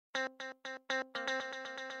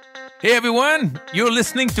Hey everyone, you're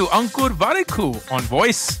listening to Ankur Warikoo on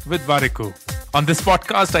Voice with Warikoo. On this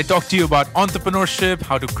podcast, I talk to you about entrepreneurship,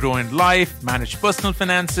 how to grow in life, manage personal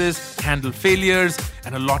finances, handle failures,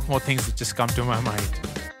 and a lot more things that just come to my mind.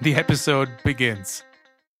 The episode begins.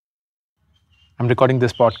 I'm recording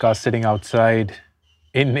this podcast sitting outside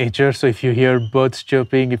in nature. So if you hear birds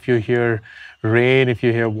chirping, if you hear rain, if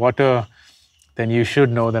you hear water, then you should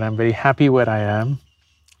know that I'm very happy where I am.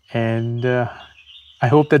 And I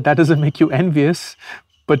hope that doesn't make you envious,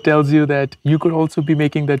 but tells you that you could also be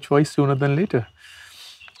making that choice sooner than later.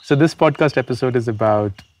 So this podcast episode is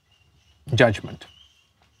about judgment.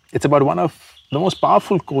 It's about one of the most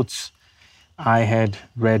powerful quotes I had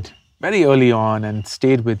read very early on and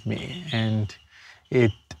stayed with me. And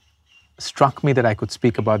it struck me that I could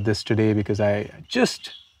speak about this today because I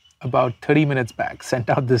just about 30 minutes back sent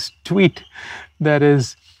out this tweet that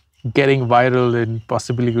is getting viral and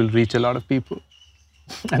possibly will reach a lot of people.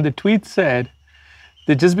 And the tweet said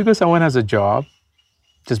that just because someone has a job,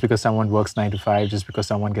 just because someone works 9 to 5, just because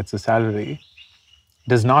someone gets a salary,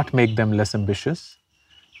 does not make them less ambitious,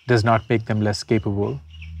 does not make them less capable,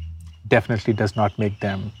 definitely does not make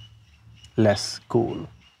them less cool.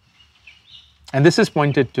 And this is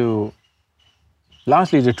pointed to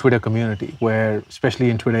largely the Twitter community, where,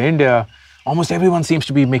 especially in Twitter India, almost everyone seems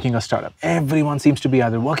to be making a startup. Everyone seems to be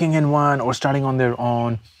either working in one or starting on their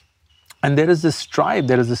own. And there is this tribe,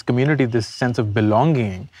 there is this community, this sense of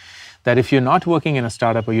belonging, that if you're not working in a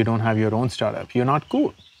startup or you don't have your own startup, you're not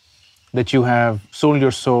cool. That you have sold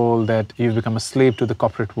your soul, that you've become a slave to the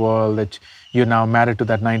corporate world, that you're now married to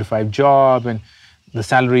that 9 to 5 job, and the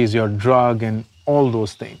salary is your drug, and all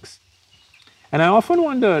those things. And I often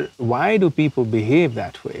wonder, why do people behave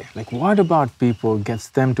that way? Like, what about people gets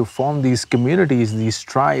them to form these communities, these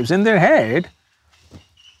tribes in their head,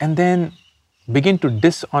 and then begin to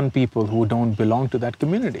diss on people who don't belong to that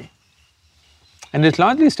community? And it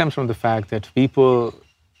largely stems from the fact that people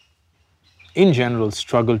in general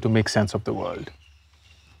struggle to make sense of the world.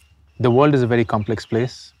 The world is a very complex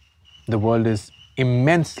place. The world is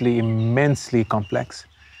immensely, immensely complex.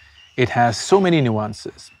 It has so many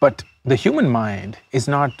nuances, but the human mind is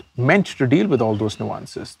not meant to deal with all those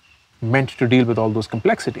nuances, meant to deal with all those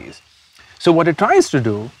complexities. So what it tries to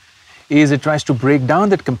do is it tries to break down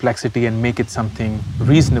that complexity and make it something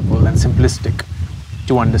reasonable and simplistic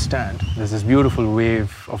to understand. There's this beautiful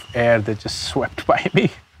wave of air that just swept by me.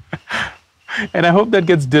 And I hope that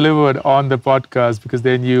gets delivered on the podcast, because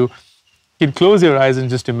then you can close your eyes and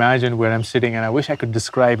just imagine where I'm sitting. And I wish I could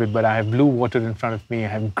describe it, but I have blue water in front of me, I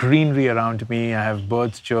have greenery around me, I have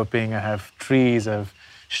birds chirping, I have trees, I have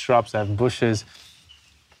shrubs, I have bushes,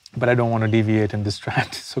 but I don't want to deviate and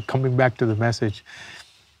distract. So coming back to the message,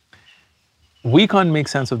 we can't make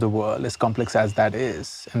sense of the world, as complex as that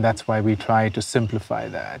is, and that's why we try to simplify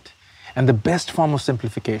that. And the best form of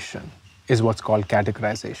simplification is what's called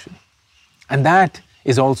categorization. And that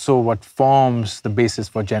is also what forms the basis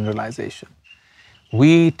for generalization.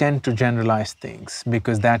 We tend to generalize things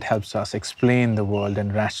because that helps us explain the world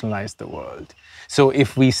and rationalize the world. So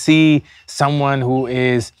if we see someone who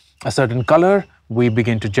is a certain color, we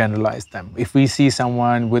begin to generalize them. If we see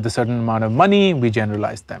someone with a certain amount of money, we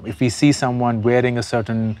generalize them. If we see someone wearing a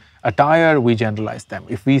certain attire, we generalize them.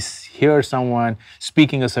 If we hear someone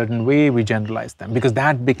speaking a certain way, we generalize them, because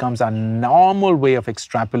that becomes our normal way of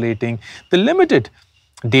extrapolating the limited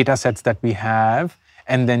data sets that we have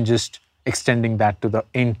and then just extending that to the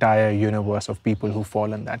entire universe of people who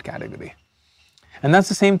fall in that category. And that's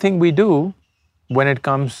the same thing we do when it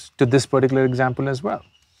comes to this particular example as well.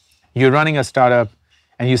 You're running a startup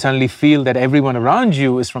and you suddenly feel that everyone around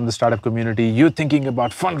you is from the startup community. You're thinking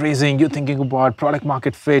about fundraising, you're thinking about product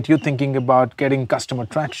market fit, you're thinking about getting customer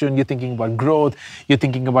traction, you're thinking about growth, you're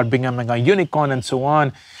thinking about becoming a unicorn and so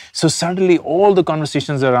on. So suddenly all the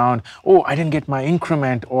conversations around, oh, I didn't get my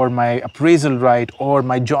increment or my appraisal right, or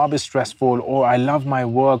my job is stressful, or I love my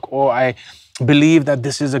work, or I believe that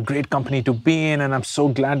this is a great company to be in and I'm so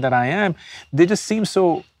glad that I am, they just seem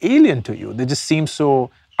so alien to you. They just seem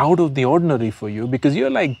so out of the ordinary for you, because you're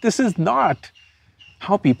like, this is not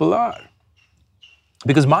how people are.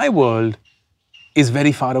 Because my world is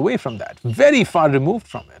very far away from that, very far removed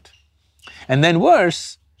from it. And then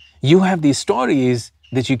worse, you have these stories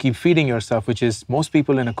that you keep feeding yourself, which is most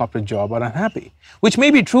people in a corporate job are unhappy, which may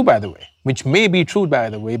be true, by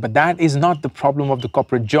the way, but that is not the problem of the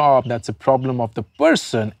corporate job. That's a problem of the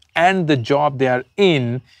person and the job they are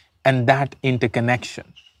in, and that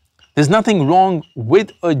interconnection. There's nothing wrong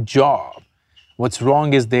with a job. What's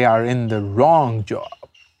wrong is they are in the wrong job.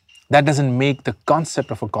 That doesn't make the concept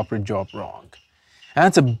of a corporate job wrong. And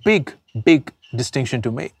that's a big, big distinction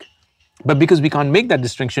to make. But because we can't make that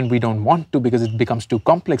distinction, we don't want to, because it becomes too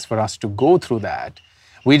complex for us to go through that.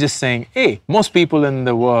 We're just saying, hey, most people in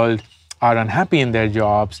the world are unhappy in their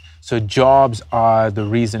jobs, so jobs are the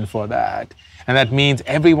reason for that. And that means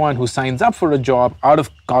everyone who signs up for a job out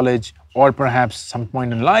of college or perhaps some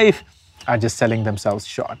point in life are just selling themselves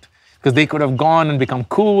short. Because they could have gone and become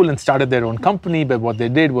cool and started their own company, but what they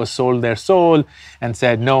did was sold their soul and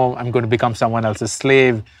said, no, I'm going to become someone else's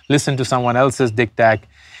slave, listen to someone else's diktat.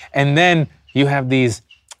 And then you have these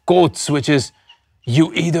quotes, which is,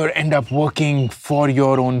 you either end up working for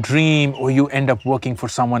your own dream or you end up working for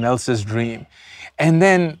someone else's dream. And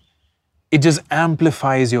then it just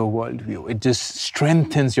amplifies your worldview. It just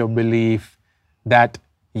strengthens your belief that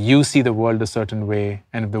you see the world a certain way,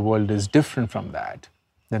 and if the world is different from that,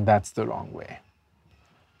 then that's the wrong way.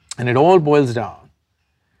 And it all boils down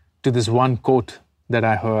to this one quote that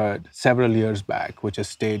I heard several years back, which has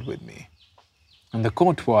stayed with me. And the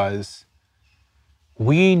quote was,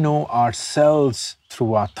 we know ourselves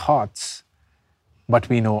through our thoughts, but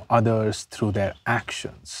we know others through their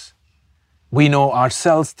actions. We know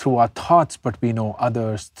ourselves through our thoughts, but we know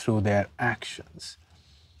others through their actions.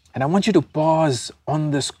 And I want you to pause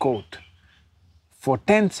on this quote for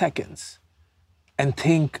 10 seconds and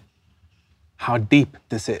think how deep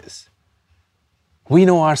this is. We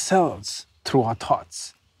know ourselves through our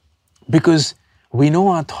thoughts. Because we know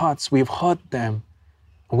our thoughts, we've heard them,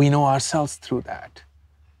 we know ourselves through that.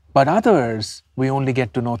 But others, we only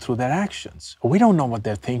get to know through their actions. We don't know what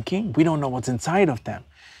they're thinking. We don't know what's inside of them.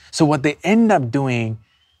 So what they end up doing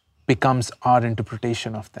becomes our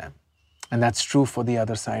interpretation of them. And that's true for the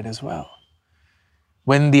other side as well.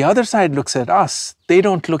 When the other side looks at us, they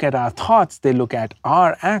don't look at our thoughts, they look at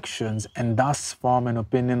our actions and thus form an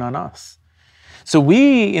opinion on us. So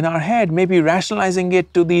we, in our head, may be rationalizing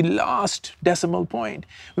it to the last decimal point.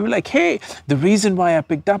 We were like, hey, the reason why I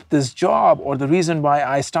picked up this job, or the reason why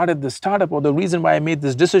I started this startup, or the reason why I made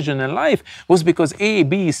this decision in life was because A,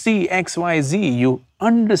 B, C, X, Y, Z. You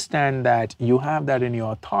understand that, you have that in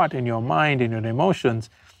your thought, in your mind, in your emotions,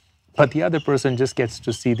 but the other person just gets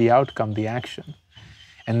to see the outcome, the action.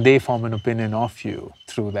 And they form an opinion of you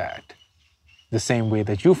through that, the same way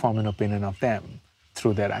that you form an opinion of them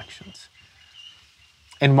through their actions.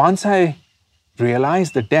 And once I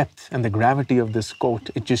realized the depth and the gravity of this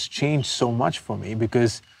quote, it just changed so much for me,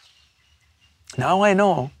 because now I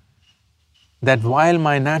know that while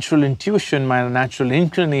my natural intuition, my natural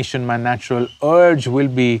inclination, my natural urge will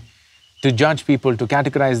be to judge people, to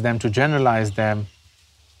categorize them, to generalize them,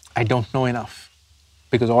 I don't know enough,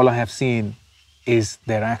 because all I have seen is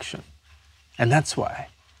their action. And that's why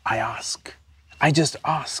I ask. I just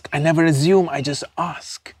ask. I never assume, I just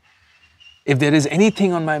ask. If there is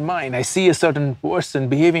anything on my mind, I see a certain person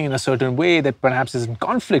behaving in a certain way that perhaps is in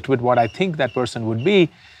conflict with what I think that person would be,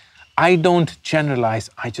 I don't generalize,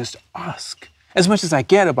 I just ask. As much as I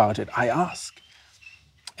care about it, I ask.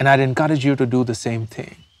 And I'd encourage you to do the same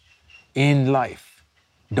thing. In life,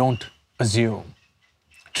 don't assume.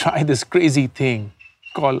 Try this crazy thing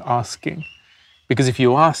called asking. Because if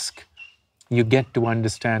you ask, you get to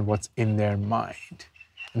understand what's in their mind.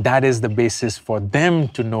 That is the basis for them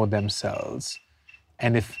to know themselves.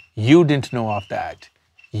 And if you didn't know of that,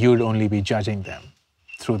 you'd only be judging them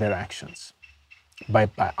through their actions. By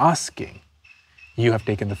asking, you have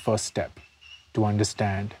taken the first step to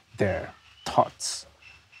understand their thoughts.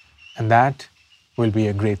 And that will be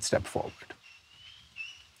a great step forward.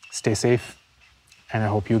 Stay safe, and I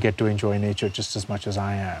hope you get to enjoy nature just as much as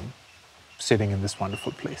I am sitting in this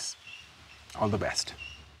wonderful place. All the best.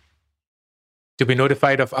 To be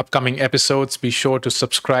notified of upcoming episodes, be sure to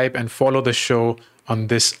subscribe and follow the show on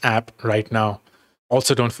this app right now.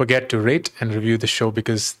 Also, don't forget to rate and review the show,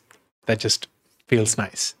 because that just feels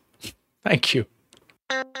nice. Thank you.